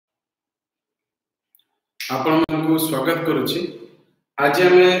आपण को स्वागत करुछि। आज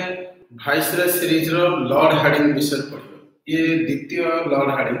आम वाइसरॉय सीरीज रो लॉर्ड हार्डिंग विषय पढ़िबा। ये द्वितीय लॉर्ड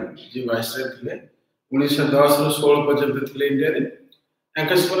हार्डिंग जे वाइसरॉय थिले 1910 रो 16 पर्यंत थिले इंडिया रे।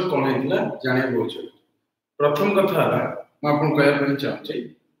 तांका सबर कोन हेतला जाने बहुत। प्रथम कथा हला म आपन कहया पय चाहछि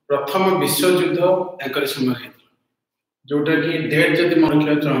प्रथम विश्व युद्ध एकर समय हेतला, जोटा कि डेट जदि मन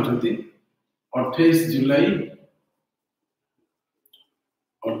रखिया चाहछंती 28 जुलाई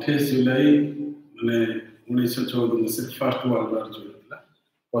माने 1914 से फर्स्ट वर्ल्ड वार जो होता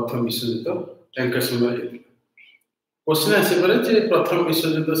प्रथम विश्व युद्ध टैंकर समय हेतला। क्वेश्चन आसे परे जे प्रथम विश्व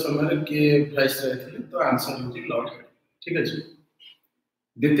युद्ध समय के वाइसरॉय थिले, तो आंसर होची लॉर्ड हार्डिंग। ठीक अछि।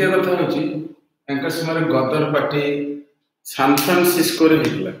 द्वितीय कथा होची टैंकर समय गदर पार्टी सैन फ्रांसिस्को रे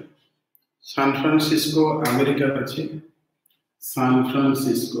हेतला। सैन फ्रांसिस्को अमेरिका अछि। सैन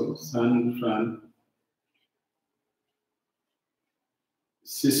फ्रांसिस्को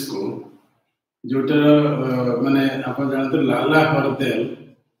जोटा माने आप जानते लाला हरदयाल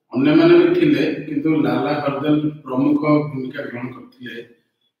अन्य माने भी थिले, किंतु लाला हरदयाल प्रमुख भूमिका ग्रहण करथिले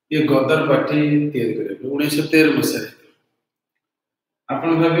ये गदर पार्टी तैयार करे 1913 मसिया। आपण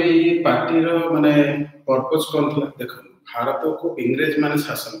भाबे ये पार्टी रो माने पर्पस कोन थला देखो। भारत को इंग्रज माने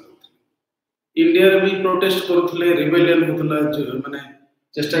शासन करथिले, इंडिया रे भी प्रोटेस्ट करथिले, रिबेलियन होतला, जो माने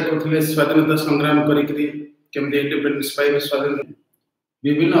चेष्टा करथिले स्वाधीनता संग्राम करिकरी केमदे इंडिपेंडेंस पाइबे स्वाधीन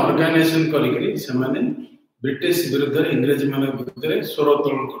विभिन्न ऑर्गेनाइजेशन करिकरी से माने ब्रिटिश विरुद्ध इंग्रज माने विरुद्ध स्वर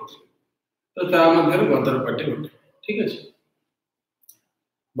उत्तोलन करथिले। तो ता मध्य गदर पार्टी गोटे। ठीक अछि।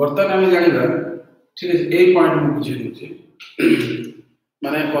 वर्तमान हम जानिबा। ठीक अछि। ए पॉइंट मु बुझि देछि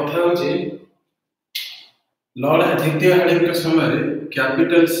माने कथा होछि लॉर्ड द्वितीय हार्डिंग के समय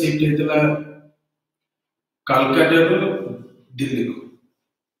कैपिटल शिफ्ट हेतला कलकत्ता रो दिल्ली को।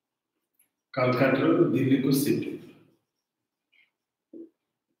 कलकत्ता रो दिल्ली को शिफ्ट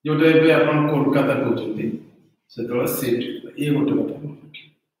जोटे भी आपण कोलकाता कहउछंती से तो शिफ्ट ये गोटे कथा।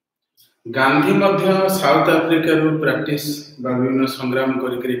 गांधी मध्य साउथ अफ्रीका रो प्रैक्टिस बा विभिन्न संग्राम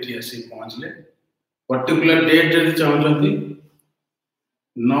करिकरी एठी आसी पहुंचले। पर्टिकुलर डेट जदि चाहउछंती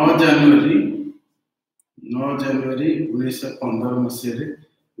 9 जनवरी 1915 मसिया रे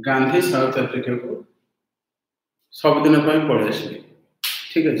गांधी साउथ अफ्रीका को सब दिन पय पळे आसी।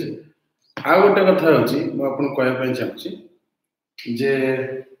 ठीक अछि। आ गोटे कथा होची म आपन कहया पय चाहछि जे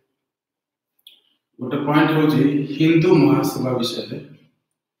गोटे पॉइंट होची हिंदू महासभा विषय।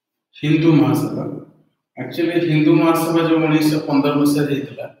 हिंदू महासभा एक्चुअली हिंदू महासभा जो 1915 मसिया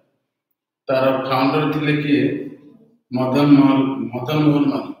हेतला तार फाउंडर थिले कि मदन मोहन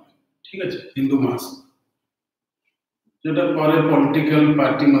मालवीय। ठीक अछि। हिंदू महासभा जोटा पर पॉलिटिकल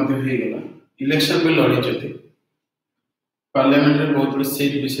पार्टी मध्ये हे गेला, इलेक्शन में लड़ी जति पार्लियामेंट रे बहुत बड़ी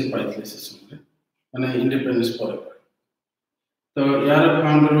सीट विषय पाइथिले से समय माने इंडिपेंडेंस पर। तो यार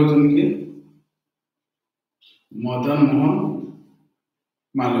फाउंडर होतन कि मदन मोहन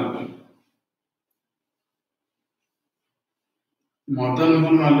मालवीय।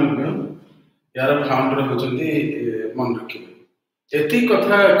 यार फाउंडर होचंती मन रखिबे। एती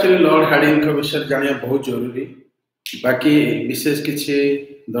कथा एक्चुअली लॉर्ड हार्डिंग के विषय जानिया बहुत जरूरी। बाकी विशेष किछि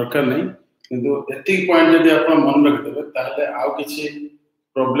दरकार नहीं, किंतु एती पॉइंट जदि आपण मन रख देबे ताले आउ किछि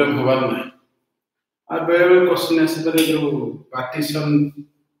प्रॉब्लम होबार नहीं। आ बेले क्वेश्चन आसी परे जो पार्टीशन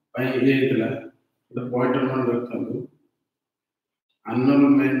पय ये हेतला द पॉइंट मन रखथु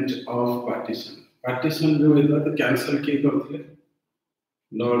annulment ऑफ पार्टीशन जो हेतला तो कैंसिल के करथिले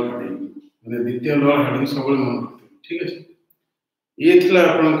लॉर्ड हार्डिंग माने द्वितीय लॉर्ड हार्डिंग सबले मन रखथि। ठीक अछि। ये थिला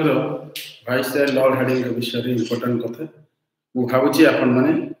आपनकर वाइसरॉय लॉर्ड हार्डिंग के विषय रे इंपोर्टेंट कथा मु भाबुची आपन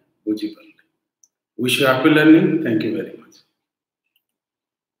माने बुझी Parle. Wish you happy learning. Thank you very much.